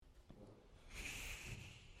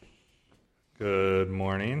Good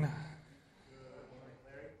morning.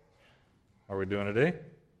 How are we doing today?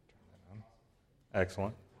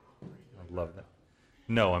 Excellent. I love that.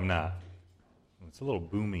 No, I'm not. It's a little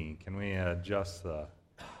boomy. Can we adjust the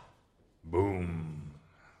boom?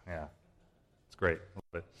 Yeah, it's great.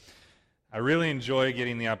 But I really enjoy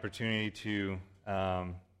getting the opportunity to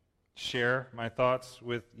share my thoughts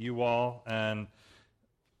with you all. And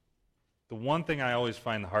the one thing I always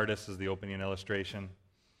find the hardest is the opening illustration.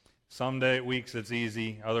 Some weeks it's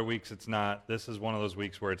easy, other weeks it's not. This is one of those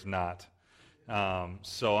weeks where it's not.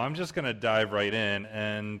 So I'm just going to dive right in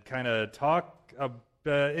and kind of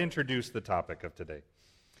introduce the topic of today.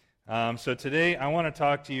 So today I want to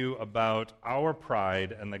talk to you about our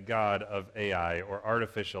pride and the God of AI, or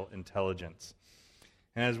artificial intelligence.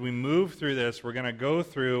 And as we move through this, we're going to go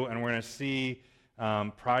through and we're going to see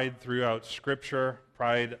pride throughout Scripture,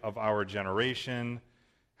 pride of our generation,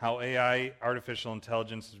 how AI, artificial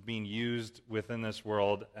intelligence, is being used within this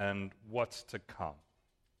world, and what's to come.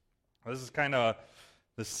 This is kind of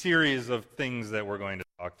the series of things that we're going to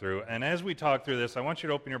talk through. And as we talk through this, I want you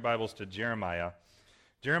to open your Bibles to Jeremiah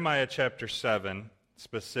chapter 7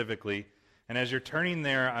 specifically. And as you're turning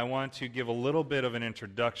there, I want to give a little bit of an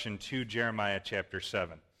introduction to Jeremiah chapter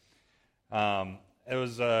 7. It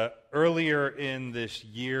was earlier in this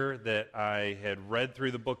year that I had read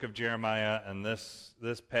through the book of Jeremiah, and this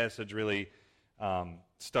passage really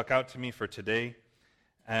stuck out to me for today.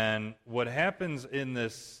 And what happens in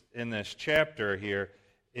this chapter here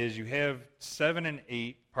is you have 7 and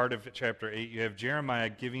 8, part of chapter 8, you have Jeremiah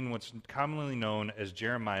giving what's commonly known as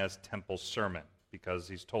Jeremiah's temple sermon, because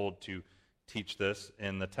he's told to teach this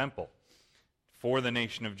in the temple for the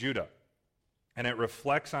nation of Judah. And it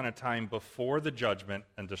reflects on a time before the judgment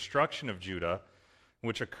and destruction of Judah,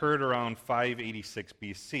 which occurred around 586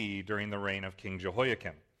 BC during the reign of King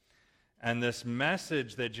Jehoiakim. And this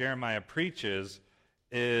message that Jeremiah preaches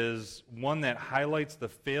is one that highlights the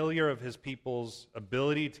failure of his people's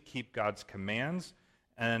ability to keep God's commands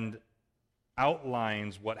and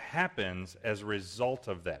outlines what happens as a result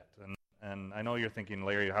of that. And I know you're thinking,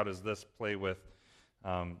 Larry, how does this play with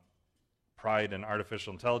pride and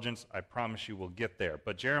artificial intelligence? I promise you we'll get there.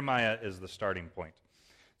 But Jeremiah is the starting point.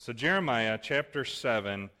 So Jeremiah chapter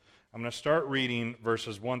 7, I'm going to start reading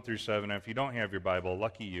verses 1 through 7. And if you don't have your Bible,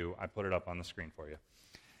 lucky you, I put it up on the screen for you.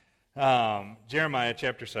 Jeremiah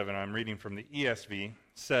chapter 7, I'm reading from the ESV,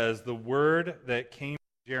 says, "The word that came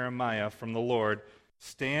to Jeremiah from the Lord,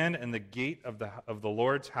 stand in the gate of the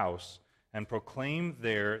Lord's house, and proclaim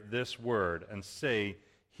there this word, and say,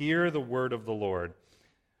 hear the word of the Lord.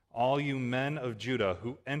 All you men of Judah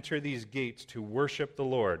who enter these gates to worship the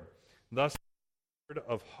Lord, thus the Lord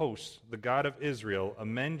of hosts, the God of Israel,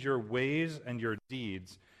 amend your ways and your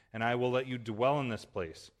deeds, and I will let you dwell in this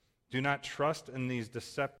place. Do not trust in these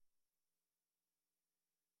deceptive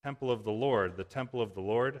temple of the Lord, the temple of the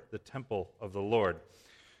Lord, the temple of the Lord.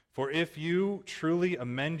 For if you truly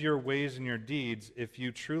amend your ways and your deeds, if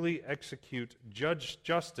you truly execute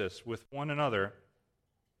justice with one another,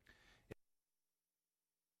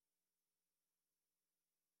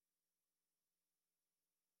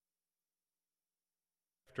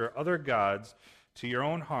 after other gods to your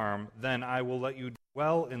own harm, then I will let you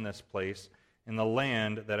dwell in this place, in the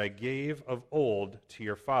land that I gave of old to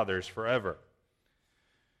your fathers forever."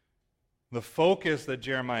 The focus that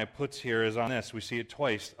Jeremiah puts here is on this. We see it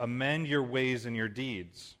twice. Amend your ways and your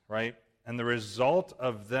deeds, right? And the result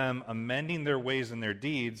of them amending their ways and their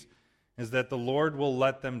deeds is that the Lord will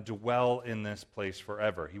let them dwell in this place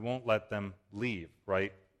forever. He won't let them leave,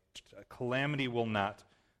 right? Calamity will not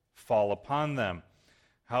fall upon them.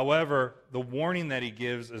 However, the warning that he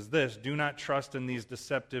gives is this: do not trust in these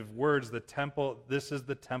deceptive words. This is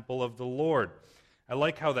the temple of the Lord. I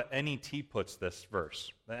like how the NET puts this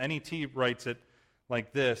verse. The NET writes it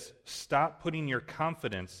like this: stop putting your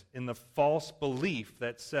confidence in the false belief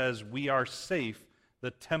that says we are safe,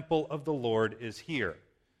 the temple of the Lord is here.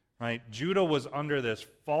 Right? Judah was under this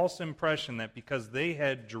false impression that because they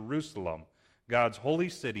had Jerusalem, God's holy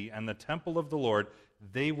city, and the temple of the Lord,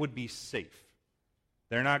 they would be safe.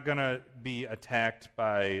 They're not going to be attacked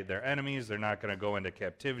by their enemies. They're not going to go into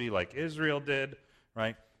captivity like Israel did.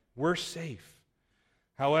 Right? We're safe.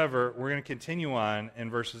 However, we're going to continue on in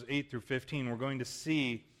verses 8 through 15. We're going to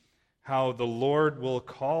see how the Lord will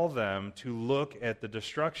call them to look at the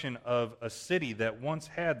destruction of a city that once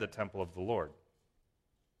had the temple of the Lord.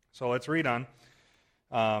 So let's read on.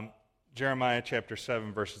 Jeremiah chapter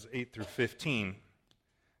 7, verses 8 through 15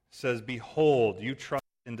 says, "Behold, you trust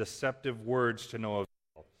in deceptive words to no avail.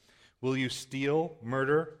 Will you steal,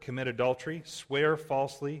 murder, commit adultery, swear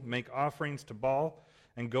falsely, make offerings to Baal,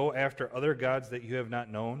 and go after other gods that you have not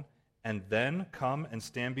known? and then come and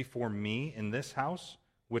stand before me in this house,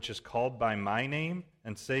 which is called by my name,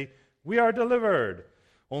 and say, 'We are delivered,'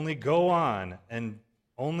 only to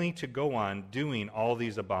go on doing all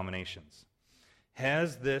these abominations?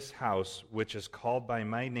 Has this house, which is called by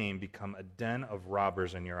my name, become a den of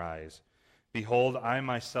robbers in your eyes? Behold, I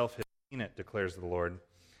myself have seen it, declares the Lord.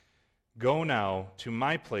 Go now to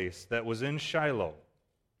my place that was in Shiloh,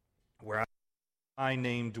 where my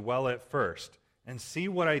name dwell at first, and see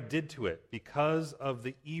what I did to it because of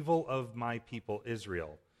the evil of my people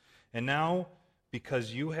Israel. And now,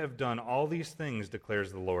 because you have done all these things,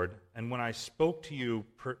 declares the Lord, and when I spoke to you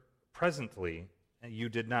presently, you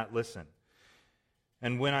did not listen.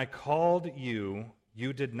 And when I called you,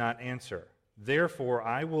 you did not answer. Therefore,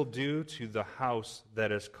 I will do to the house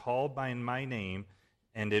that is called by my name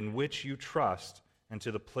and in which you trust, and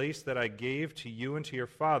to the place that I gave to you and to your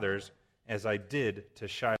fathers, as I did to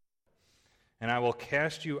Shiloh. And I will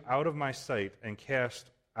cast you out of my sight and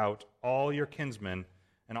cast out all your kinsmen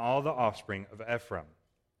and all the offspring of Ephraim.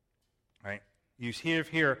 Right? You hear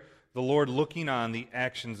here the Lord looking on the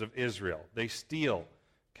actions of Israel. They steal,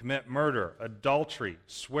 commit murder, adultery,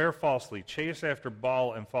 swear falsely, chase after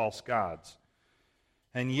Baal and false gods.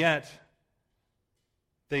 And yet,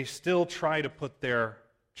 they still try to put their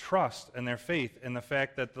trust and their faith in the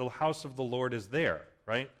fact that the house of the Lord is there,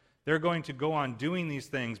 right? They're going to go on doing these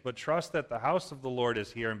things, but trust that the house of the Lord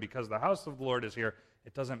is here, and because the house of the Lord is here,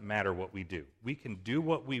 it doesn't matter what we do. We can do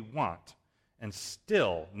what we want and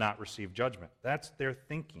still not receive judgment. That's their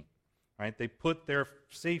thinking, right? They put their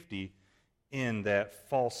safety in that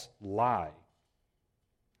false lie.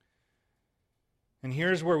 And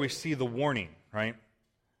here's where we see the warning, right?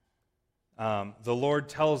 The Lord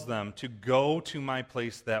tells them to go to my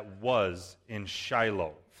place that was in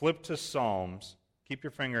Shiloh. Flip to Psalms. Keep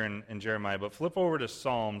your finger in Jeremiah, but flip over to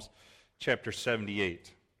Psalms chapter 78.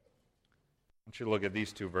 I want you to look at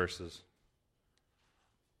these two verses.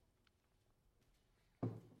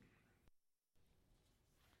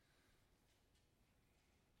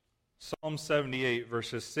 Psalm 78,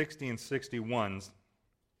 verses 60 and 61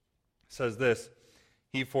 says this: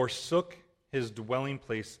 He forsook his dwelling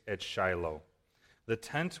place at Shiloh, the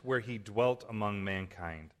tent where he dwelt among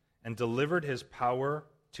mankind, and delivered his power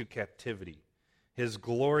to captivity, his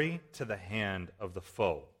glory to the hand of the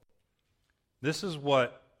foe. This is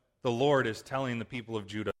what the Lord is telling the people of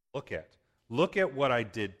Judah to look at. Look at what I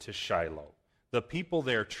did to Shiloh. The people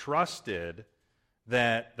there trusted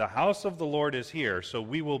that the house of the Lord is here, so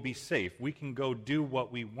we will be safe. We can go do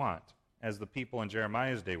what we want, as the people in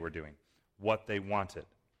Jeremiah's day were doing, what they wanted.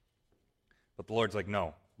 But the Lord's like,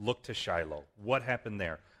 no, look to Shiloh. What happened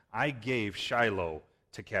there? I gave Shiloh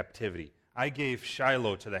to captivity. I gave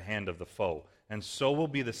Shiloh to the hand of the foe, and so will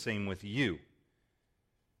be the same with you.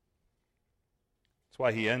 That's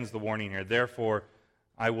why he ends the warning here. Therefore,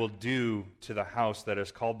 I will do to the house that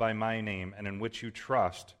is called by my name and in which you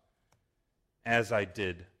trust, as I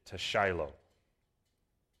did to Shiloh.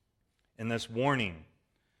 In this warning,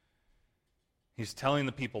 he's telling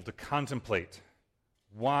the people to contemplate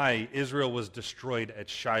why Israel was destroyed at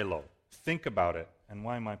Shiloh. Think about it, and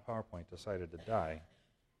why my PowerPoint decided to die.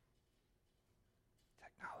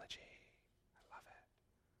 Technology. I love it.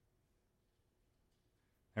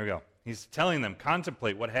 There we go. He's telling them,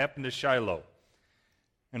 contemplate what happened to Shiloh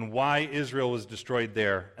and why Israel was destroyed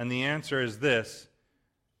there. And the answer is this: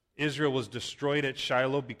 Israel was destroyed at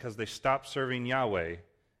Shiloh because they stopped serving Yahweh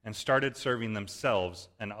and started serving themselves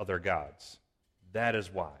and other gods. That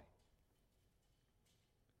is why.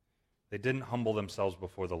 They didn't humble themselves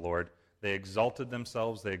before the Lord. They exalted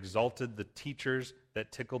themselves. They exalted the teachers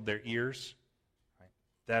that tickled their ears. Right?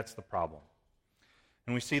 That's the problem.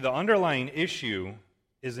 And we see the underlying issue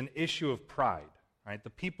is an issue of pride. Right? The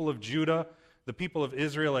people of Judah, the people of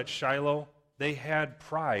Israel at Shiloh, they had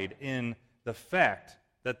pride in the fact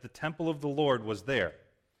that the temple of the Lord was there.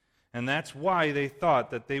 And that's why they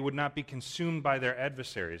thought that they would not be consumed by their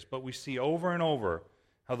adversaries. But we see over and over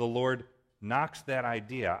how the Lord knocks that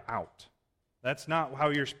idea out. That's not how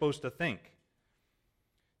you're supposed to think.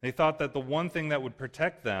 They thought that the one thing that would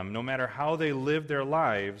protect them, no matter how they lived their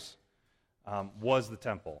lives, was the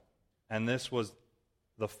temple. And this was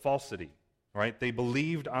the falsity, right? They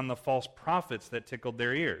believed on the false prophets that tickled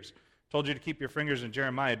their ears. Told you to keep your fingers in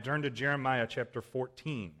Jeremiah. Turn to Jeremiah chapter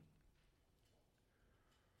 14.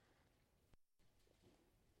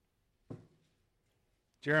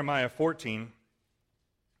 Jeremiah 14,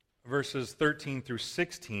 verses 13 through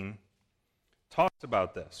 16, talks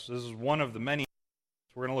about this. This is one of the many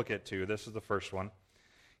we're going to look at two. This is the first one.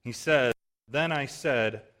 He says, Then I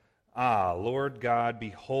said, Ah, Lord God,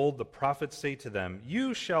 behold, the prophets say to them,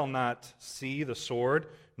 you shall not see the sword,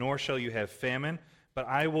 nor shall you have famine, but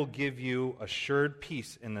I will give you assured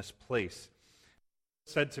peace in this place.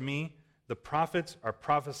 Said to me, the prophets are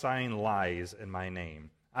prophesying lies in my name.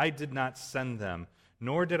 I did not send them,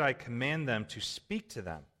 nor did I command them to speak to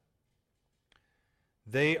them.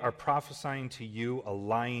 They are prophesying to you a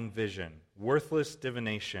lying vision, worthless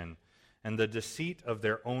divination, and the deceit of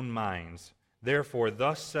their own minds. Therefore,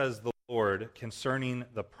 thus says the Lord concerning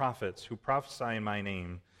the prophets who prophesy in my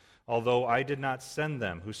name, although I did not send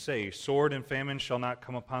them, who say, sword and famine shall not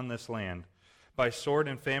come upon this land. By sword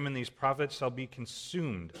and famine these prophets shall be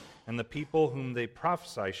consumed, and the people whom they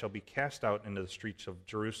prophesy shall be cast out into the streets of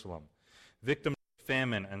Jerusalem, victims of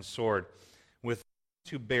famine and sword, with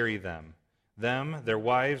to bury them, their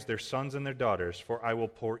wives, their sons, and their daughters, for I will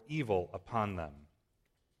pour evil upon them.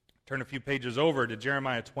 Turn a few pages over to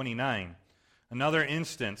Jeremiah 29. Another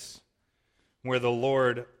instance where the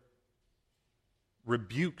Lord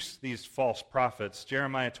rebukes these false prophets.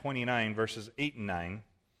 Jeremiah 29, verses 8 and 9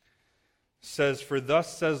 says, for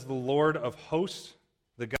thus says the Lord of hosts,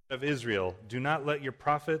 the God of Israel, do not let your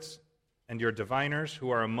prophets and your diviners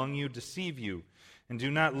who are among you deceive you, and do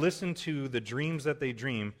not listen to the dreams that they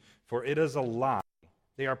dream, for it is a lie.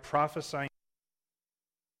 They are prophesying,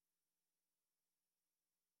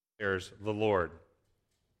 declares the Lord.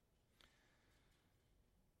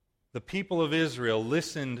 The people of Israel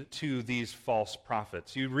listened to these false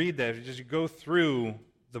prophets. You read that as you go through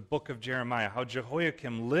the book of Jeremiah, how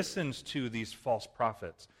Jehoiakim listens to these false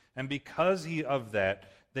prophets. And because of that,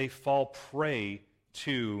 they fall prey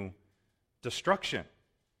to destruction,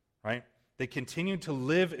 right? They continue to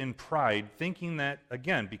live in pride, thinking that,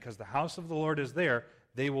 again, because the house of the Lord is there,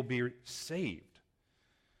 they will be saved.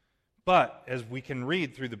 But, as we can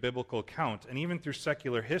read through the biblical account, and even through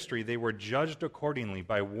secular history, they were judged accordingly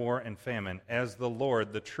by war and famine, as the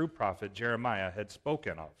Lord, the true prophet Jeremiah, had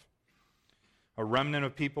spoken of. A remnant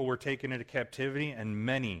of people were taken into captivity, and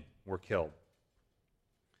many were killed.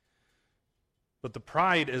 But the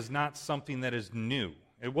pride is not something that is new.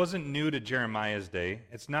 It wasn't new to Jeremiah's day.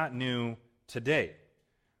 It's not new today.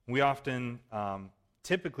 We often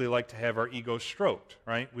typically like to have our ego stroked,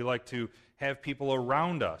 right? We like to have people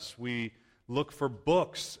around us. We look for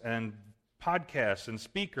books and podcasts and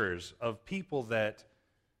speakers of people that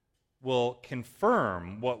will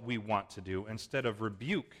confirm what we want to do instead of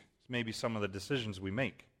rebuke maybe some of the decisions we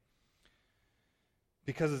make.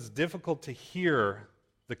 Because it's difficult to hear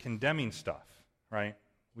the condemning stuff, right?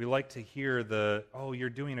 We like to hear oh, you're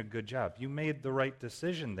doing a good job. You made the right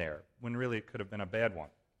decision there, when really it could have been a bad one.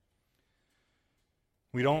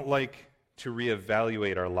 We don't like to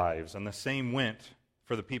reevaluate our lives, and the same went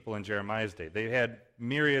for the people in Jeremiah's day. They had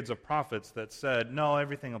myriads of prophets that said, no,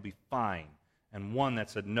 everything will be fine, and one that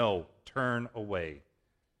said, no, turn away.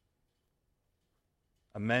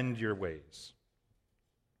 Amend your ways.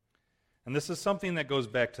 And this is something that goes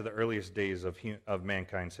back to the earliest days of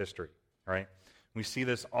mankind's history, right? We see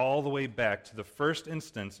this all the way back to the first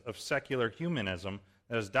instance of secular humanism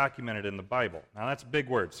that is documented in the Bible. Now, that's a big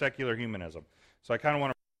word, secular humanism. So I kind of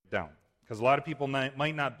want to break it down, because a lot of people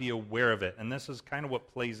might not be aware of it, and this is kind of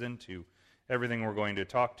what plays into everything we're going to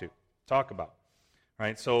talk about.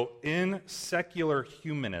 Right? So in secular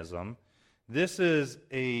humanism, this is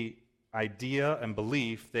an idea and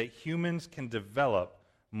belief that humans can develop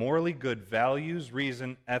morally good values,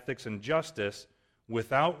 reason, ethics, and justice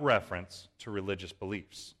without reference to religious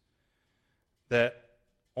beliefs. That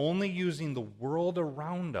only using the world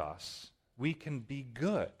around us, we can be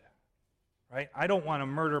good. Right? I don't want to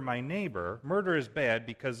murder my neighbor. Murder is bad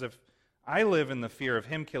because if I live in the fear of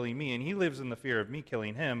him killing me and he lives in the fear of me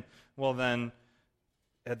killing him, well then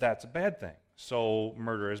that's a bad thing. So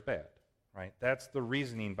murder is bad. Right? That's the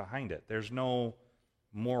reasoning behind it. There's no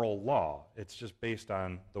moral law. It's just based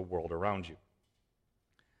on the world around you.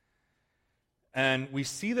 And we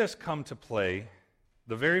see this come to play,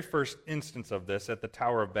 the very first instance of this, at the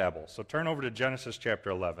Tower of Babel. So turn over to Genesis chapter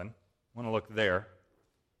 11. I want to look there.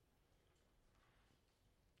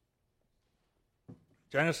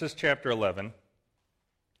 Genesis chapter 11,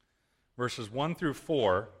 verses 1 through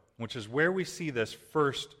 4, which is where we see this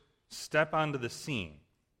first step onto the scene.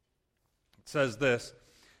 It says this,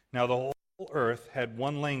 now the whole earth had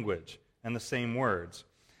one language and the same words.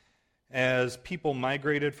 As people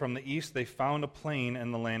migrated from the east, they found a plain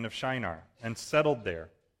in the land of Shinar and settled there.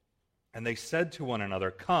 And they said to one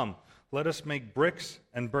another, come, let us make bricks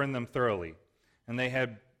and burn them thoroughly. And they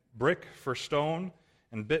had brick for stone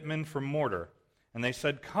and bitumen for mortar. And they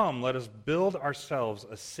said, come, let us build ourselves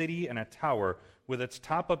a city and a tower with its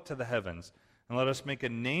top up to the heavens, and let us make a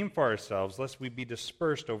name for ourselves, lest we be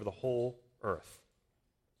dispersed over the whole earth.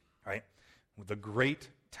 Right? With the great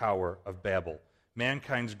Tower of Babel,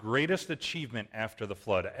 mankind's greatest achievement after the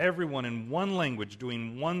flood. Everyone in one language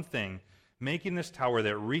doing one thing, making this tower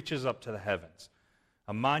that reaches up to the heavens.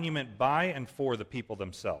 A monument by and for the people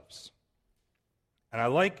themselves. And I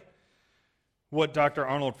like what Dr.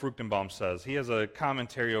 Arnold Fruchtenbaum says. He has a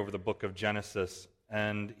commentary over the book of Genesis,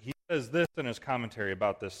 and he says this in his commentary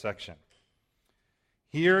about this section.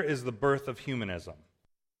 Here is the birth of humanism.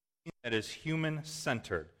 That is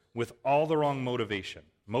human-centered, with all the wrong motivation,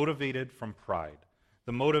 motivated from pride.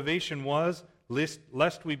 The motivation was,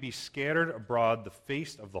 lest we be scattered abroad the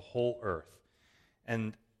face of the whole earth.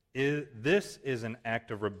 And this is an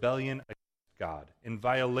act of rebellion against God, in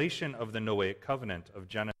violation of the Noahic covenant of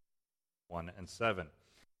Genesis 1 and 7.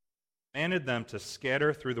 He commanded them to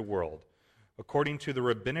scatter through the world. According to the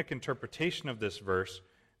rabbinic interpretation of this verse,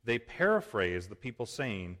 they paraphrase the people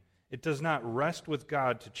saying, it does not rest with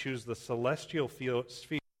God to choose the celestial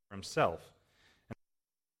sphere for himself.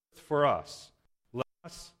 And for us, let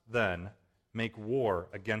us then make war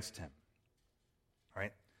against him.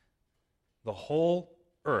 Right? The whole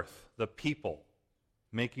earth, the people,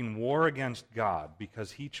 making war against God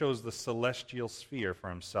because he chose the celestial sphere for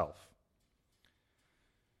himself.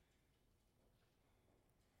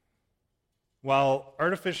 While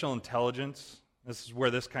artificial intelligence, this is where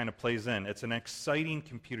this kind of plays in, it's an exciting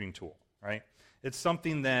computing tool, right? It's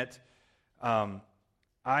something that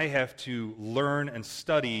I have to learn and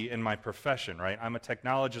study in my profession, right? I'm a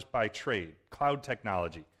technologist by trade, cloud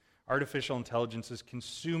technology. Artificial intelligence is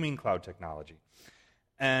consuming cloud technology.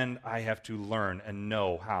 And I have to learn and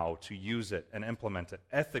know how to use it and implement it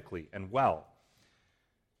ethically and well.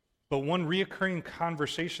 But one reoccurring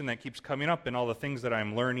conversation that keeps coming up in all the things that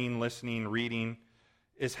I'm learning, listening, reading,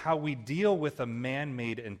 is how we deal with a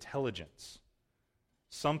man-made intelligence.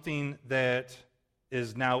 Something that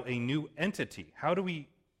is now a new entity. How do we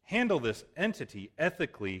handle this entity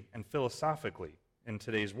ethically and philosophically in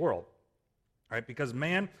today's world? Right? Because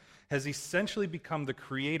man has essentially become the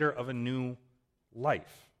creator of a new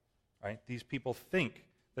life. Right? These people think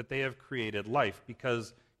that they have created life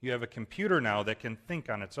because you have a computer now that can think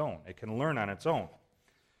on its own. It can learn on its own.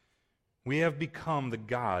 We have become the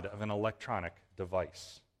god of an electronic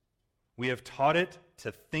device. We have taught it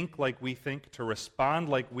to think like we think, to respond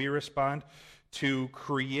like we respond, to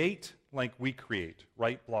create like we create,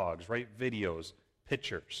 write blogs, write videos,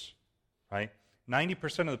 pictures, right?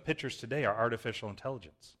 90% of the pictures today are artificial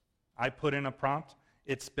intelligence. I put in a prompt,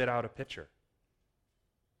 it spit out a picture,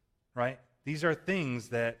 right? These are things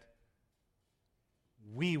that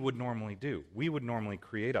we would normally do. We would normally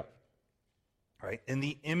create up, right? In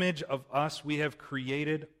the image of us, we have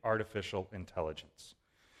created artificial intelligence.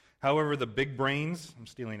 However, the big brains, I'm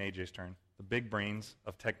stealing AJ's turn, the big brains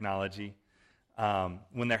of technology,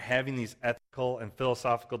 when they're having these ethical and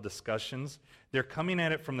philosophical discussions, they're coming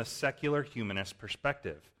at it from the secular humanist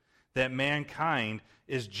perspective, that mankind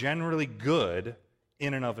is generally good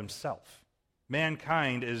in and of himself.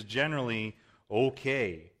 Mankind is generally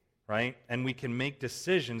okay, right? And we can make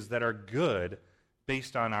decisions that are good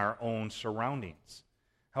based on our own surroundings.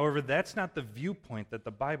 However, that's not the viewpoint that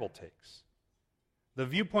the Bible takes. The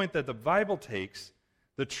viewpoint that the Bible takes,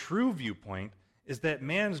 the true viewpoint, is that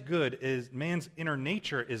man's inner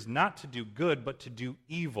nature is not to do good, but to do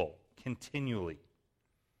evil continually.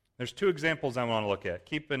 There's two examples I want to look at.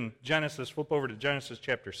 Keep in Genesis, flip over to Genesis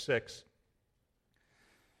chapter 6.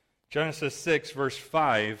 Genesis 6, verse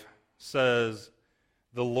 5 says,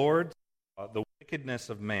 the Lord saw the wickedness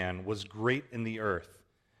of man was great in the earth,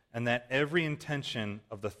 and that every intention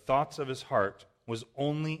of the thoughts of his heart was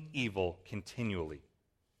only evil continually.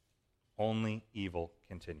 Only evil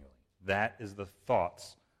continually. That is the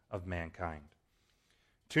thoughts of mankind.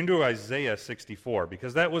 Turn to Isaiah 64,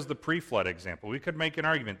 because that was the pre-flood example. We could make an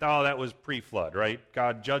argument, that was pre-flood, right?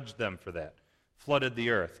 God judged them for that. Flooded the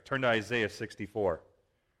earth. Turn to Isaiah 64.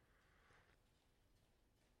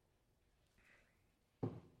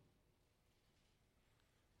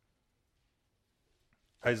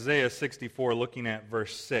 Isaiah 64, looking at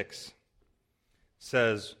verse 6,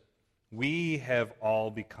 says, we have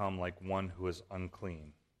all become like one who is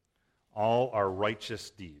unclean. All our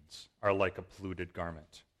righteous deeds are like a polluted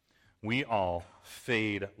garment. We all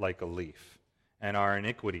fade like a leaf, and our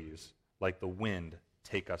iniquities, like the wind,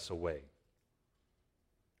 take us away.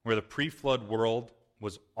 Where the pre-flood world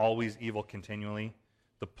was always evil continually,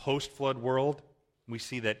 the post-flood world, we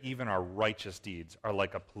see that even our righteous deeds are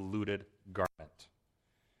like a polluted garment.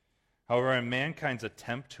 However, in mankind's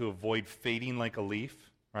attempt to avoid fading like a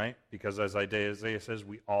leaf, right? Because as Isaiah says,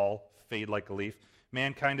 we all fade like a leaf.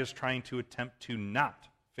 mankind is trying to attempt to not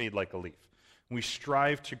fade like a leaf. We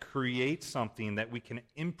strive to create something that we can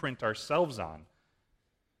imprint ourselves on.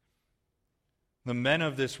 The men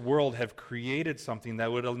of this world have created something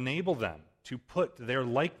that would enable them to put their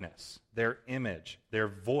likeness, their image, their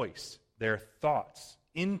voice, their thoughts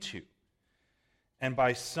into. And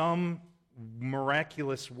by some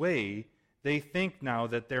miraculous way, they think now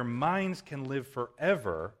that their minds can live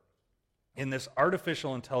forever in this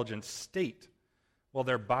artificial intelligence state while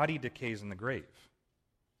their body decays in the grave.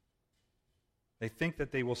 They think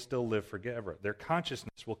that they will still live forever. Their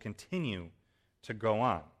consciousness will continue to go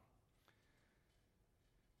on.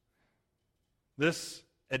 This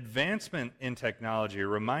advancement in technology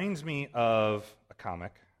reminds me of a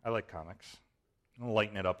comic. I like comics. I'll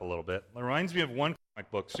lighten it up a little bit. It reminds me of one comic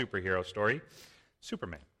book superhero story,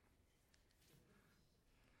 Superman.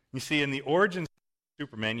 You see, in the origins of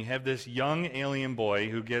Superman, you have this young alien boy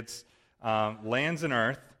who gets lands on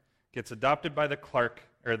Earth, gets adopted by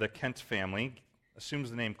the Kent family, assumes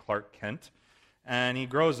the name Clark Kent, and he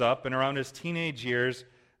grows up, and around his teenage years,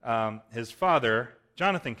 his father,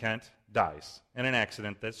 Jonathan Kent, dies in an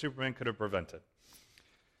accident that Superman could have prevented.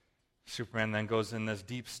 Superman then goes in this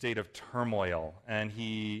deep state of turmoil, and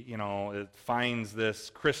he, finds this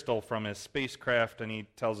crystal from his spacecraft, and he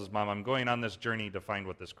tells his mom, I'm going on this journey to find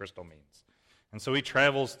what this crystal means. And so he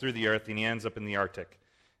travels through the earth, and he ends up in the Arctic.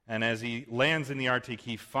 And as he lands in the Arctic,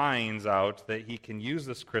 he finds out that he can use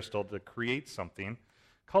this crystal to create something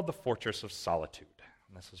called the Fortress of Solitude.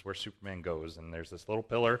 And this is where Superman goes, and there's this little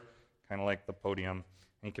pillar, kind of like the podium,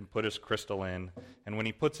 and he can put his crystal in. And when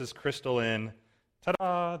he puts his crystal in,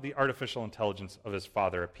 ta-da, the artificial intelligence of his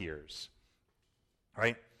father appears.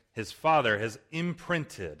 Right? His father has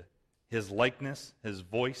imprinted his likeness, his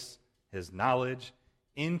voice, his knowledge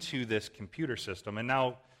into this computer system. And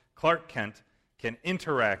now Clark Kent can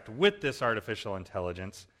interact with this artificial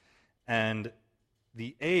intelligence, and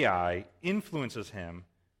the AI influences him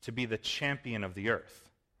to be the champion of the earth.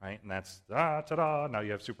 Right? And that's, ta-da, now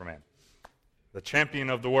you have Superman, the champion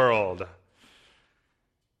of the world.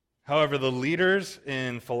 However, the leaders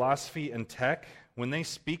in philosophy and tech, when they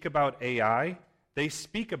speak about AI, they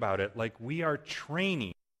speak about it like we are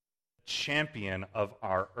training the champion of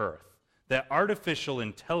our earth. That artificial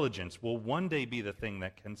intelligence will one day be the thing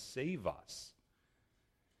that can save us.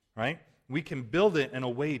 Right? We can build it in a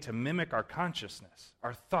way to mimic our consciousness,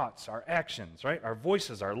 our thoughts, our actions, right? Our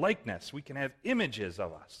voices, our likeness. We can have images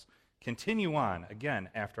of us. Continue on, again,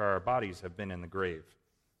 after our bodies have been in the grave.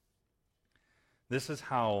 This is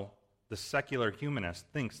how the secular humanist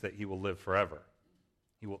thinks that he will live forever.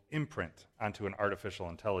 He will imprint onto an artificial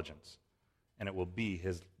intelligence, and it will be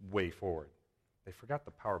his way forward. They forgot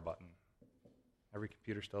the power button. Every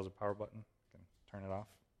computer still has a power button. You can turn it off.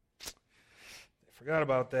 They forgot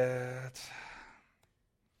about that.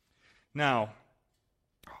 Now,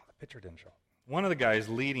 the picture didn't show up. One of the guys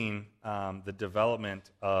leading the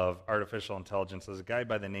development of artificial intelligence is a guy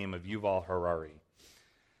by the name of Yuval Harari.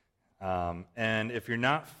 And if you're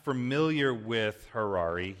not familiar with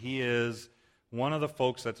Harari, he is one of the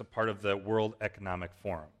folks that's a part of the World Economic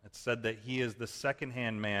Forum. It's said that he is the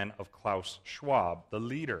second-hand man of Klaus Schwab, the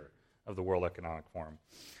leader of the World Economic Forum.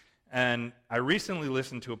 And I recently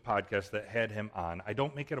listened to a podcast that had him on. I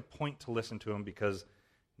don't make it a point to listen to him because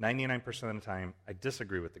 99% of the time I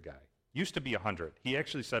disagree with the guy. Used to be 100. He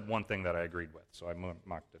actually said one thing that I agreed with, so I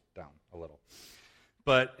mocked it down a little.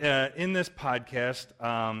 But in this podcast,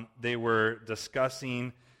 they were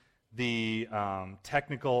discussing the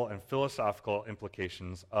technical and philosophical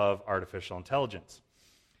implications of artificial intelligence.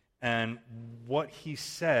 And what he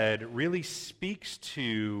said really speaks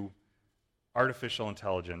to artificial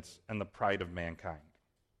intelligence and the pride of mankind.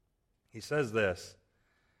 He says this.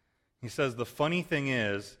 He says, the funny thing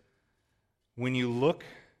is, when you look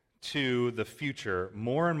to the future,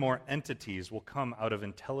 more and more entities will come out of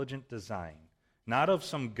intelligent design. Not of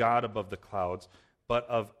some God above the clouds, but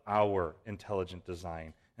of our intelligent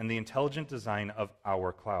design. And the intelligent design of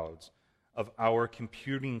our clouds, of our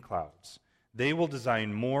computing clouds. They will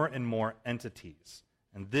design more and more entities.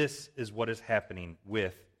 And this is what is happening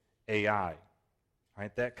with AI.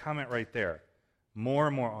 Right? That comment right there. More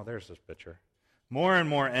and more, there's this picture. More and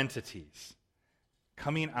more entities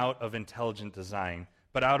coming out of intelligent design,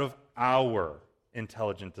 but out of our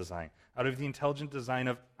intelligent design. Out of the intelligent design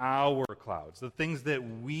of our clouds, the things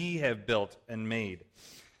that we have built and made.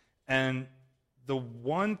 And the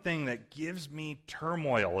one thing that gives me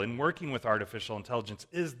turmoil in working with artificial intelligence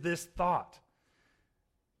is this thought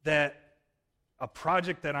that a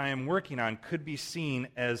project that I am working on could be seen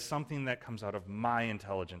as something that comes out of my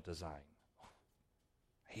intelligent design.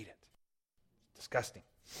 I hate it. It's disgusting.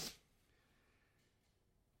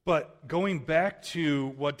 But going back to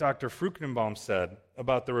what Dr. Fruchtenbaum said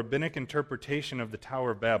about the rabbinic interpretation of the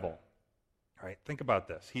Tower of Babel, all right, think about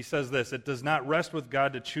this. He says this: it does not rest with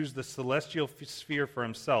God to choose the celestial sphere for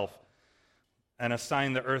himself and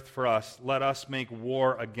assign the earth for us. Let us make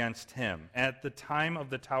war against him. At the time of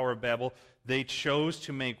the Tower of Babel, they chose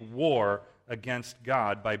to make war against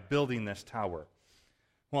God by building this tower.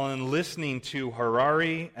 Well, in listening to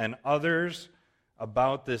Harari and others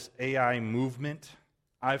about this AI movement,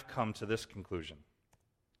 I've come to this conclusion.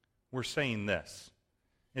 We're saying this: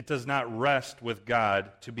 it does not rest with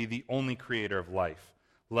God to be the only creator of life.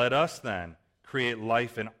 Let us then create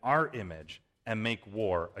life in our image and make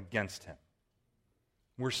war against him.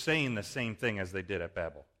 We're saying the same thing as they did at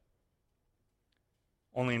Babel.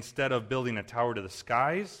 Only instead of building a tower to the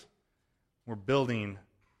skies, we're building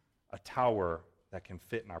a tower that can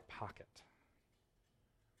fit in our pocket.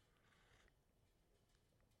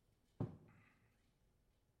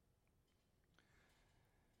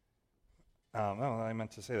 Well, I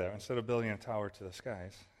meant to say that. Instead of building a tower to the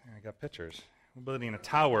skies, I got pictures. We're building a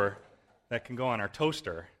tower that can go on our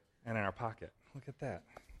toaster and in our pocket. Look at that.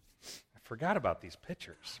 I forgot about these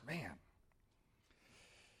pictures. Man.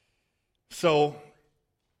 So,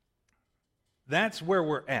 that's where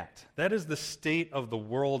we're at. That is the state of the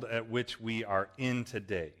world at which we are in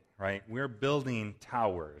today, right? We're building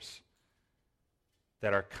towers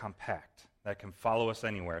that are compact, that can follow us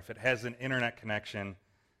anywhere. If it has an internet connection,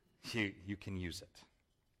 you can use it.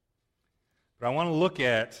 But I want to look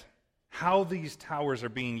at how these towers are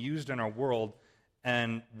being used in our world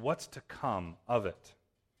and what's to come of it.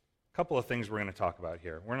 A couple of things we're going to talk about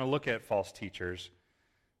here. We're going to look at false teachers,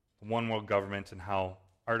 the one world government, and how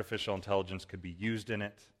artificial intelligence could be used in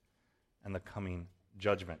it, and the coming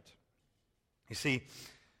judgment. You see,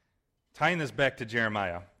 tying this back to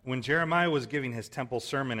Jeremiah, when Jeremiah was giving his temple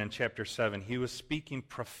sermon in chapter 7, he was speaking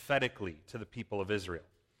prophetically to the people of Israel.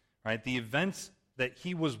 Right? The events that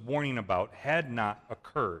he was warning about had not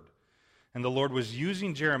occurred. And the Lord was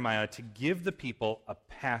using Jeremiah to give the people a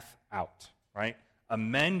path out. Right?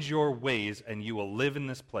 Amend your ways and you will live in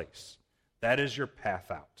this place. That is your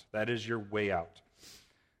path out. That is your way out.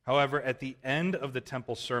 However, at the end of the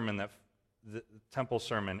temple sermon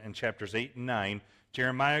in chapters 8 and 9,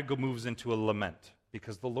 Jeremiah moves into a lament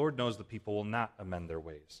because the Lord knows the people will not amend their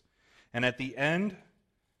ways. And at the end,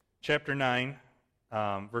 chapter 9,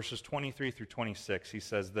 verses 23 through 26, he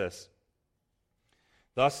says this: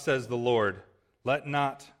 Thus says the Lord, let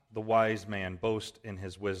not the wise man boast in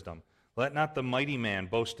his wisdom. Let not the mighty man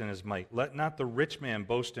boast in his might. Let not the rich man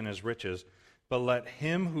boast in his riches. But let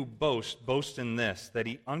him who boasts boast in this, that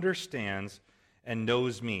he understands and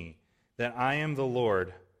knows me, that I am the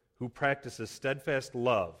Lord who practices steadfast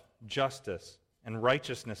love, justice, and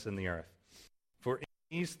righteousness in the earth. For in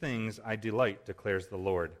these things I delight, declares the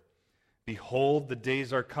Lord. Behold, the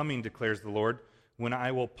days are coming, declares the Lord, when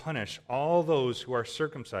I will punish all those who are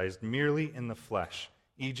circumcised merely in the flesh: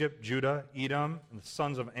 Egypt, Judah, Edom, and the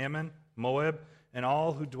sons of Ammon, Moab, and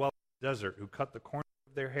all who dwell in the desert, who cut the corners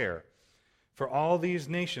of their hair. For all these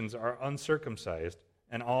nations are uncircumcised,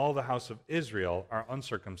 and all the house of Israel are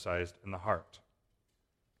uncircumcised in the heart.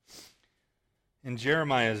 In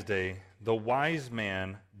Jeremiah's day, the wise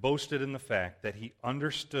man boasted in the fact that he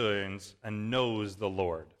understands and knows the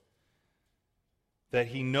Lord. That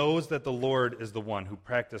he knows that the Lord is the one who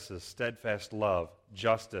practices steadfast love,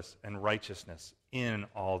 justice, and righteousness in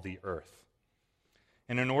all the earth.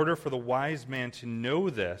 And in order for the wise man to know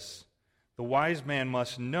this, the wise man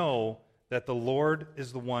must know that the Lord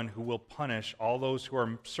is the one who will punish all those who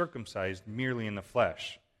are circumcised merely in the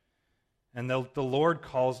flesh. And the Lord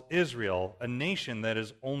calls Israel a nation that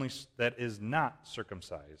is not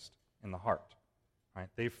circumcised in the heart. Right?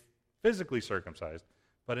 They're physically circumcised,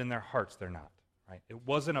 but in their hearts they're not. Right? It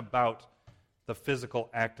wasn't about the physical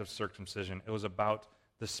act of circumcision. It was about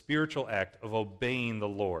the spiritual act of obeying the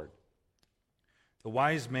Lord. The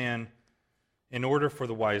wise man, in order for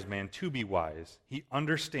the wise man to be wise, he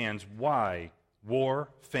understands why war,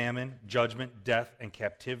 famine, judgment, death, and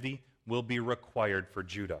captivity will be required for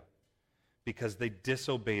Judah. Because they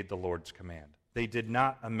disobeyed the Lord's command. They did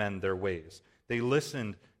not amend their ways. They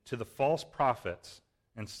listened to the false prophets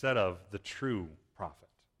instead of the true prophet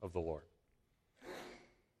of the Lord.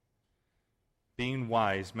 Being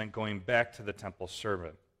wise meant going back to the temple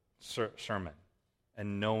sermon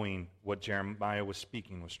and knowing what Jeremiah was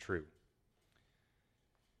speaking was true.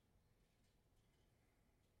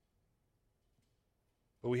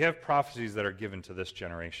 But we have prophecies that are given to this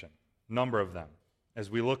generation, a number of them, as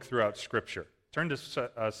we look throughout Scripture. Turn to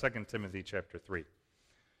 2 Timothy chapter 3.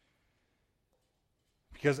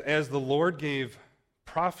 Because as the Lord gave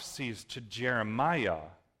prophecies to Jeremiah,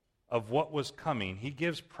 of what was coming, he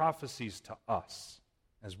gives prophecies to us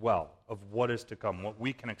as well of what is to come, what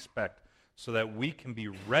we can expect, so that we can be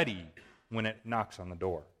ready when it knocks on the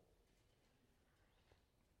door.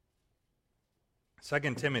 2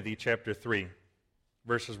 Timothy chapter 3,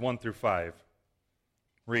 verses 1 through 5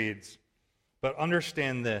 reads, "But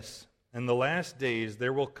understand this, in the last days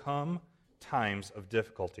there will come times of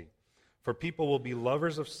difficulty. For people will be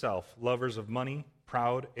lovers of self, lovers of money,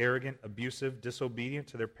 proud, arrogant, abusive, disobedient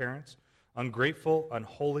to their parents, ungrateful,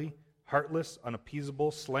 unholy, heartless,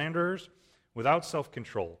 unappeasable, slanderers, without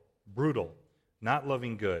self-control, brutal, not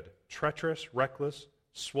loving good, treacherous, reckless,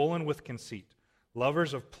 swollen with conceit,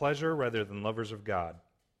 lovers of pleasure rather than lovers of God,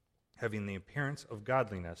 having the appearance of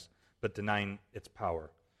godliness, but denying its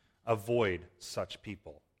power. Avoid such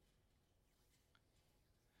people."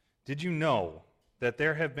 Did you know that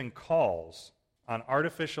there have been calls on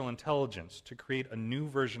artificial intelligence to create a new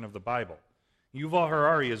version of the Bible? Yuval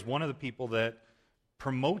Harari is one of the people that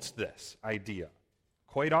promotes this idea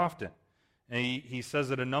quite often. And he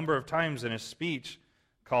says it a number of times in his speech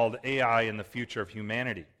called AI and the Future of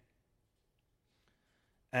Humanity.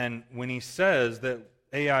 And when he says that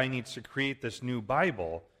AI needs to create this new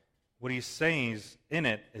Bible, what he's saying in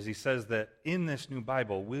it is he says that in this new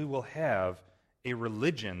Bible we will have a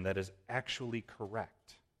religion that is actually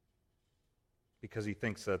correct, because he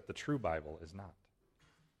thinks that the true Bible is not.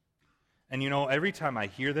 And every time I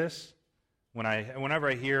hear this, whenever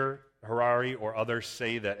I hear Harari or others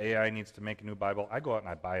say that AI needs to make a new Bible, I go out and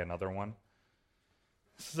I buy another one.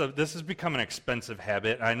 This has become an expensive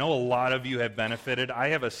habit. I know a lot of you have benefited. I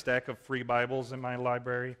have a stack of free Bibles in my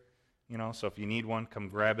library, so if you need one, come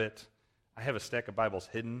grab it. I have a stack of Bibles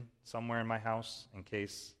hidden somewhere in my house in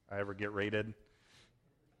case I ever get raided.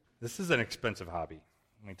 This is an expensive hobby,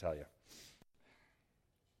 let me tell you.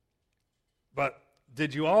 But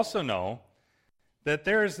did you also know that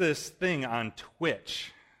there's this thing on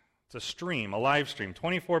Twitch? It's a stream, a live stream,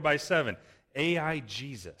 24/7, AI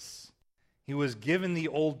Jesus. He was given the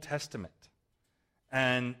Old Testament,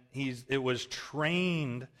 and it was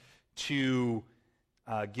trained to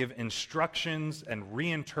give instructions and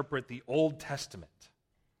reinterpret the Old Testament.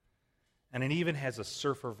 And it even has a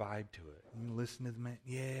surfer vibe to it. You listen to the man,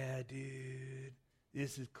 yeah, dude,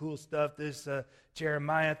 this is cool stuff, this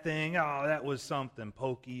Jeremiah thing, oh, that was something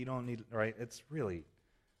pokey, you don't need, right? It's really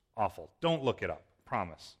awful. Don't look it up,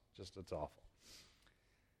 promise. Just it's awful.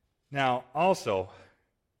 Now, also,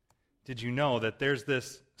 did you know that there's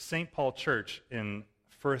this St. Paul Church in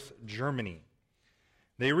Fürth, Germany?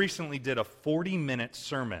 They recently did a 40-minute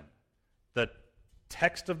sermon. The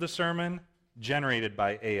text of the sermon generated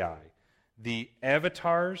by AI. The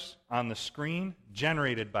avatars on the screen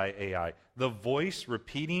generated by AI. The voice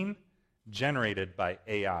repeating generated by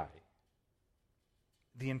AI.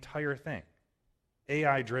 The entire thing.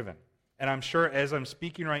 AI-driven. And I'm sure as I'm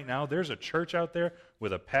speaking right now, there's a church out there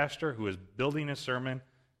with a pastor who is building a sermon,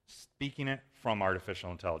 speaking it from artificial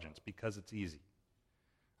intelligence because it's easy.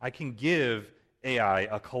 I can give AI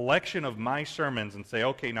a collection of my sermons and say,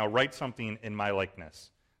 okay, now write something in my likeness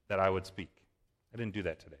that I would speak. I didn't do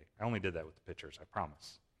that today. I only did that with the pictures, I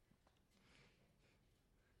promise.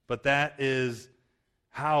 But that is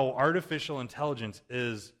how artificial intelligence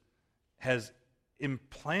has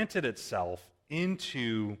implanted itself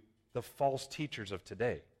into the false teachers of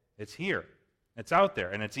today. It's here. It's out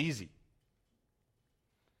there, and it's easy.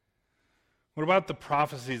 What about the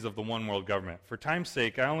prophecies of the one world government? For time's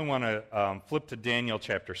sake, I only want to flip to Daniel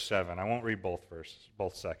chapter 7. I won't read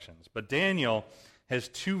both sections. But Daniel has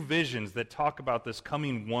two visions that talk about this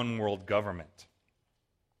coming one world government.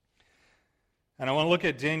 And I want to look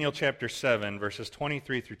at Daniel chapter 7, verses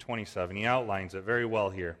 23 through 27. He outlines it very well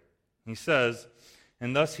here. He says,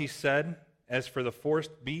 "And thus he said, as for the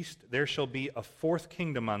fourth beast, there shall be a fourth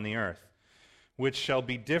kingdom on the earth, which shall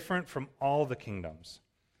be different from all the kingdoms.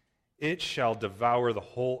 It shall devour the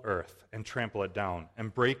whole earth and trample it down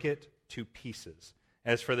and break it to pieces.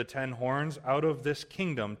 As for the 10 horns, out of this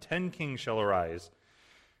kingdom 10 kings shall arise,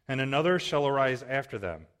 and another shall arise after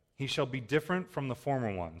them. He shall be different from the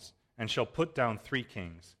former ones, and shall put down 3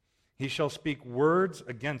 kings. He shall speak words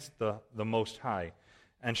against the Most High,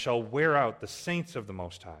 and shall wear out the saints of the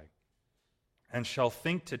Most High, and shall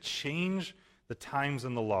think to change the times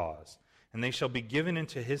and the laws. And they shall be given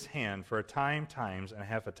into his hand for a time, times, and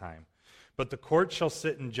half a time. But the court shall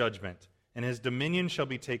sit in judgment, and his dominion shall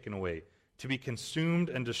be taken away, to be consumed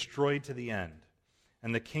and destroyed to the end.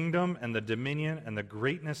 And the kingdom and the dominion and the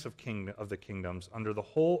greatness of the kingdoms under the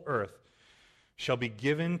whole earth shall be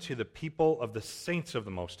given to the people of the saints of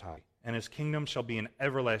the Most High. And his kingdom shall be an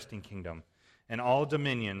everlasting kingdom, and all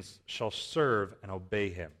dominions shall serve and obey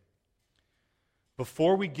him.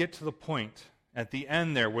 before we get to the point at the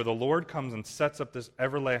end there where the Lord comes and sets up this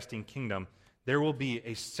everlasting kingdom, there will be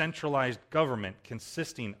a centralized government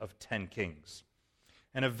consisting of 10 kings.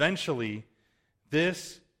 And eventually,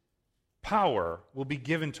 this power will be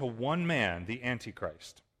given to one man, the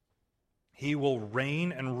Antichrist. He will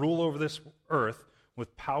reign and rule over this earth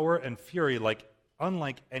with power and fury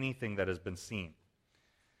unlike anything that has been seen.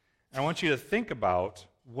 And I want you to think about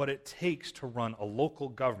what it takes to run a local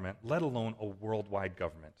government, let alone a worldwide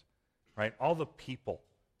government, right? All the people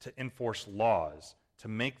to enforce laws, to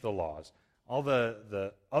make the laws, all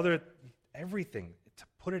the other, everything, to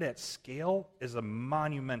put it at scale is a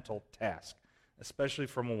monumental task, especially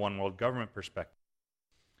from a one-world government perspective.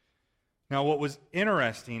 Now, what was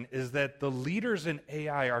interesting is that the leaders in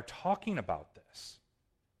AI are talking about this.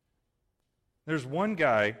 There's one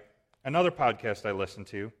guy, another podcast I listened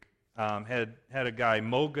to, had a guy,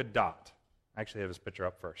 Mo Gadot. I actually have his picture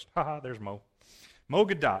up first. Haha, there's Mo. Mo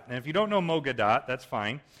Gadot. And if you don't know Mo Gadot, that's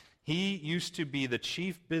fine. He used to be the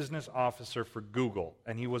chief business officer for Google,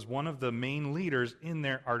 and he was one of the main leaders in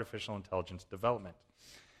their artificial intelligence development.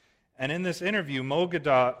 And in this interview, Mo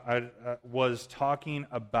Gadot was talking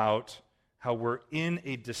about how we're in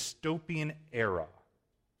a dystopian era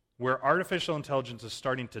where artificial intelligence is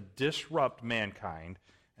starting to disrupt mankind,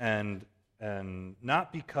 and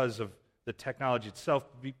not because of the technology itself,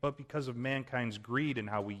 but because of mankind's greed and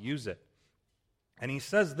how we use it. And he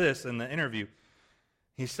says this in the interview.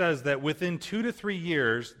 He says that within 2 to 3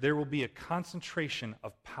 years, there will be a concentration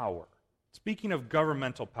of power. Speaking of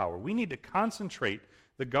governmental power, we need to concentrate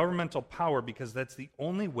the governmental power because that's the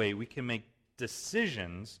only way we can make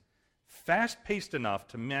decisions fast-paced enough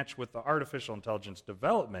to match with the artificial intelligence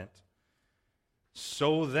development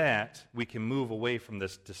so that we can move away from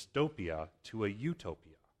this dystopia to a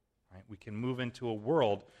utopia. Right? We can move into a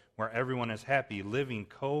world where everyone is happy living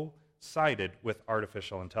coincided with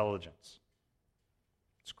artificial intelligence.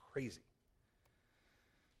 It's crazy.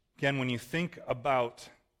 Again, when you think about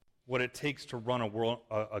what it takes to run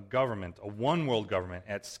a government, a one-world government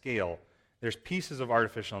at scale, there's pieces of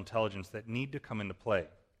artificial intelligence that need to come into play.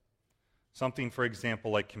 Something, for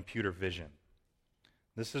example, like computer vision.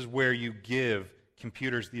 This is where you give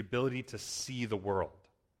computers the ability to see the world,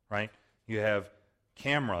 right? You have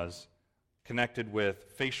cameras connected with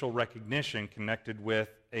facial recognition, connected with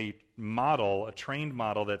a model, a trained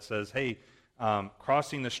model that says, hey,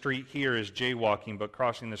 crossing the street here is jaywalking, but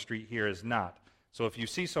crossing the street here is not. So if you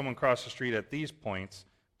see someone cross the street at these points,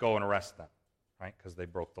 go and arrest them, right? Because they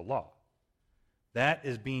broke the law. That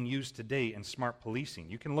is being used today in smart policing.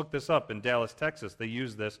 You can look this up in Dallas, Texas. They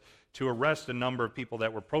used this to arrest a number of people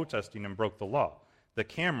that were protesting and broke the law. The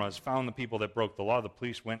cameras found the people that broke the law. The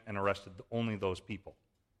police went and arrested only those people.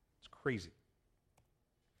 It's crazy.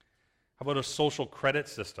 How about a social credit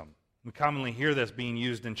system? We commonly hear this being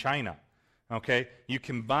used in China. Okay? You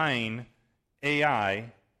combine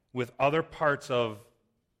AI with other parts of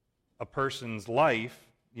a person's life,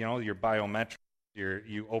 you know, your biometrics,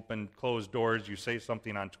 you open closed doors, you say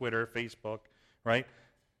something on Twitter, Facebook, right?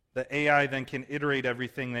 The AI then can iterate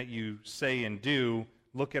everything that you say and do,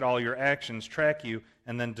 look at all your actions, track you,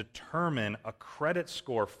 and then determine a credit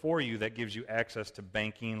score for you that gives you access to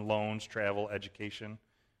banking, loans, travel, education.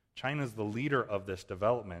 China's the leader of this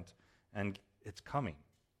development, and it's coming.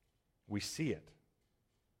 We see it.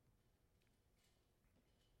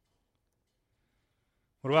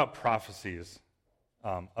 What about prophecies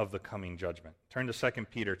of the coming judgment? Turn to 2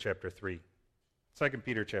 Peter chapter 3. 2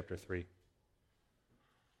 Peter chapter 3.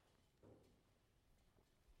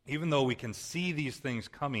 Even though we can see these things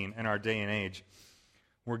coming in our day and age,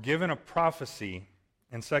 we're given a prophecy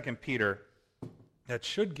in 2 Peter that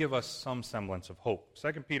should give us some semblance of hope.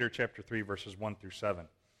 2 Peter chapter 3, verses 1 through 7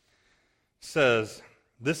 says,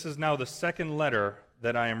 "This is now the second letter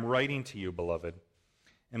that I am writing to you, beloved.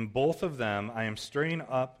 In both of them I am stirring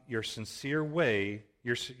up your sincere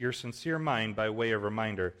mind by way of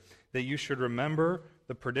reminder, that you should remember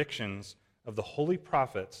the predictions of the holy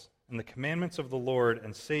prophets and the commandments of the Lord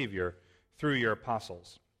and Savior through your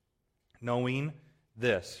apostles. Knowing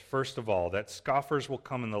this, first of all, that scoffers will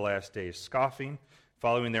come in the last days, scoffing,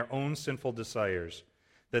 following their own sinful desires,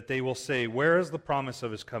 that they will say, 'Where is the promise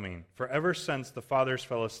of his coming?' For ever since the fathers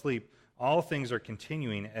fell asleep, all things are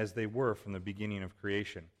continuing as they were from the beginning of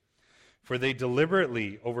creation. For they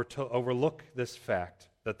deliberately overlook this fact,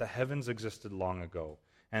 that the heavens existed long ago,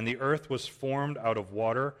 and the earth was formed out of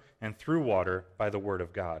water and through water by the word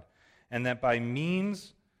of God, and that by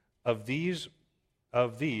means of these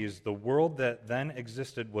the world that then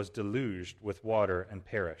existed was deluged with water and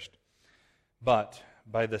perished. But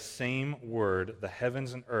by the same word, the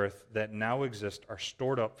heavens and earth that now exist are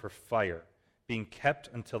stored up for fire, being kept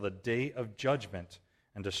until the day of judgment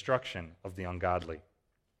and destruction of the ungodly.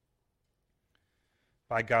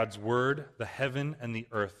 By God's word, the heaven and the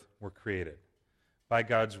earth were created. By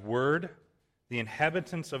God's word, the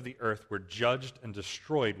inhabitants of the earth were judged and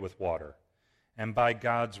destroyed with water. And by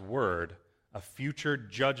God's word, a future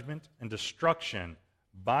judgment and destruction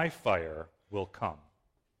by fire will come.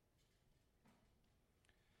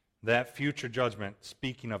 That future judgment,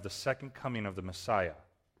 speaking of the second coming of the Messiah,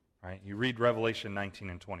 right? You read Revelation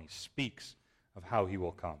 19 and 20, speaks of how he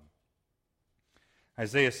will come.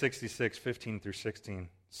 Isaiah 66, 15 through 16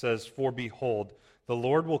 says, "For behold, the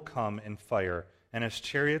Lord will come in fire, and his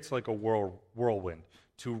chariots like a whirlwind,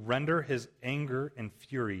 to render his anger and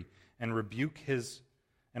fury, and rebuke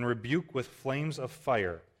with flames of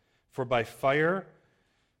fire. For by fire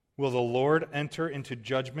will the Lord enter into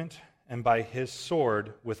judgment, and by his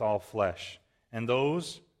sword with all flesh. And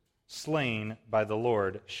those slain by the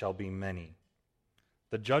Lord shall be many."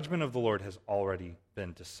 The judgment of the Lord has already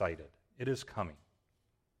been decided. It is coming.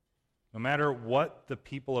 No matter what the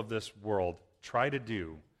people of this world try to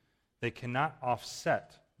do, they cannot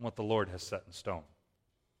offset what the Lord has set in stone.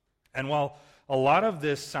 And while a lot of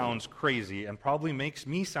this sounds crazy and probably makes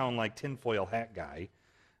me sound like tinfoil hat guy,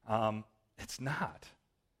 it's not,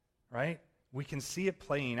 right? We can see it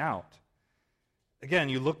playing out. Again,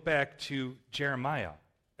 you look back to Jeremiah,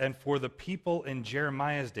 and for the people in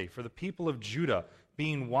Jeremiah's day, for the people of Judah,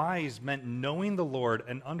 being wise meant knowing the Lord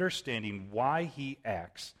and understanding why he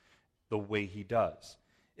acts the way he does.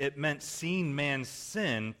 It meant seeing man's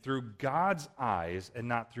sin through God's eyes and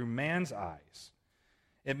not through man's eyes.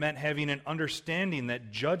 It meant having an understanding that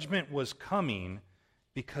judgment was coming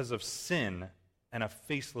because of sin and a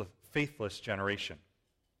faithless generation.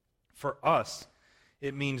 For us,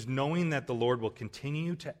 it means knowing that the Lord will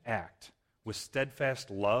continue to act with steadfast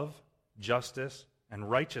love, justice, and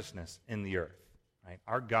righteousness in the earth. Right?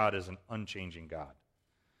 Our God is an unchanging God.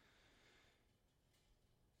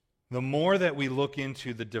 The more that we look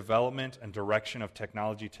into the development and direction of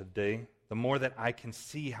technology today, the more that I can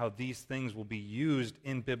see how these things will be used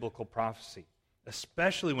in biblical prophecy,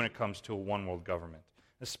 especially when it comes to a one-world government,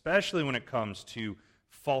 especially when it comes to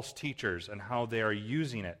false teachers and how they are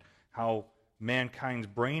using it, how mankind's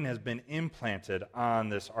brain has been implanted on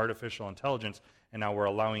this artificial intelligence, and now we're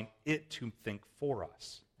allowing it to think for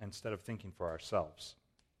us instead of thinking for ourselves.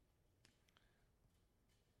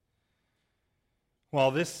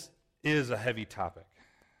 While this is a heavy topic,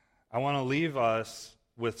 I want to leave us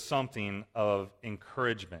with something of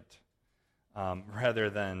encouragement rather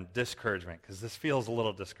than discouragement, because this feels a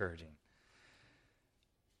little discouraging.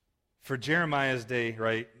 For Jeremiah's day,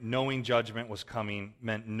 right, knowing judgment was coming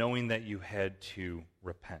meant knowing that you had to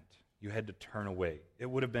repent. You had to turn away. It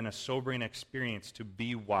would have been a sobering experience to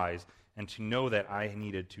be wise and to know that I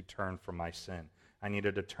needed to turn from my sin. I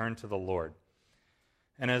needed to turn to the Lord.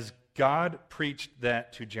 And as God preached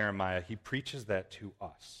that to Jeremiah, he preaches that to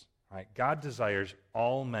us. Right? God desires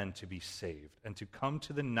all men to be saved and to come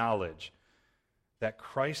to the knowledge that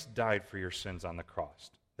Christ died for your sins on the cross,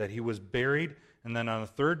 that he was buried, and then on the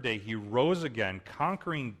third day he rose again,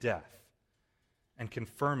 conquering death and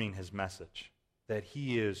confirming his message, that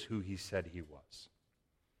he is who he said he was.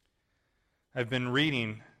 I've been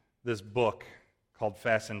reading this book called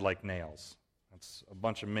Fastened Like Nails. It's a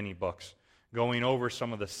bunch of mini books going over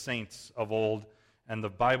some of the saints of old and the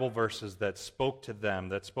Bible verses that spoke to them,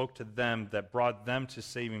 that brought them to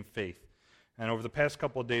saving faith. And over the past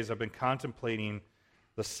couple of days, I've been contemplating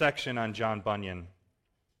the section on John Bunyan.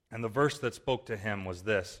 And the verse that spoke to him was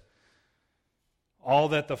this: "All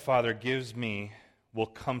that the Father gives me will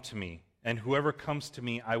come to me, and whoever comes to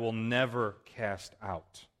me I will never cast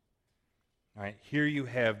out." All right, here you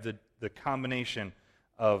have the combination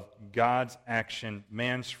of God's action,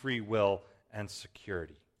 man's free will, and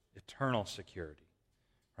security, eternal security.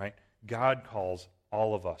 Right? God calls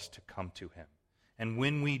all of us to come to him. And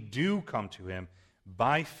when we do come to him,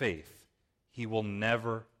 by faith, he will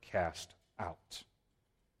never cast out.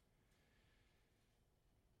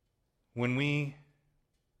 When we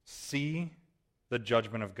see the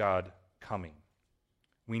judgment of God coming,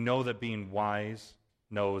 we know that being wise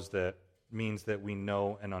means that we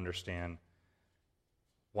know and understand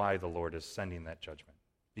why the Lord is sending that judgment,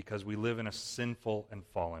 because we live in a sinful and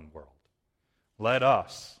fallen world. Let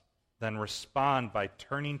us then respond by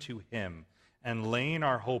turning to him and laying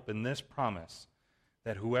our hope in this promise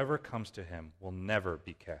that whoever comes to him will never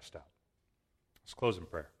be cast out. Let's close in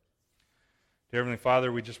prayer. Dear Heavenly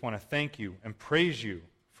Father, we just want to thank you and praise you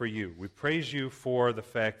for you. We praise you for the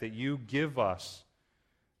fact that you give us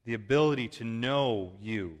the ability to know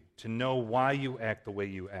you, to know why you act the way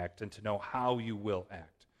you act, and to know how you will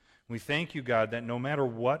act. We thank you, God, that no matter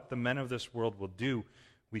what the men of this world will do,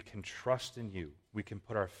 we can trust in you. We can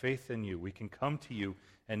put our faith in you. We can come to you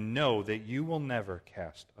and know that you will never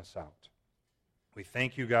cast us out. We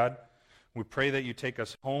thank you, God. We pray that you take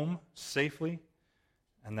us home safely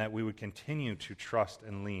and that we would continue to trust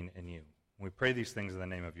and lean in you. We pray these things in the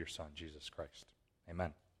name of your Son, Jesus Christ.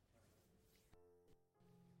 Amen.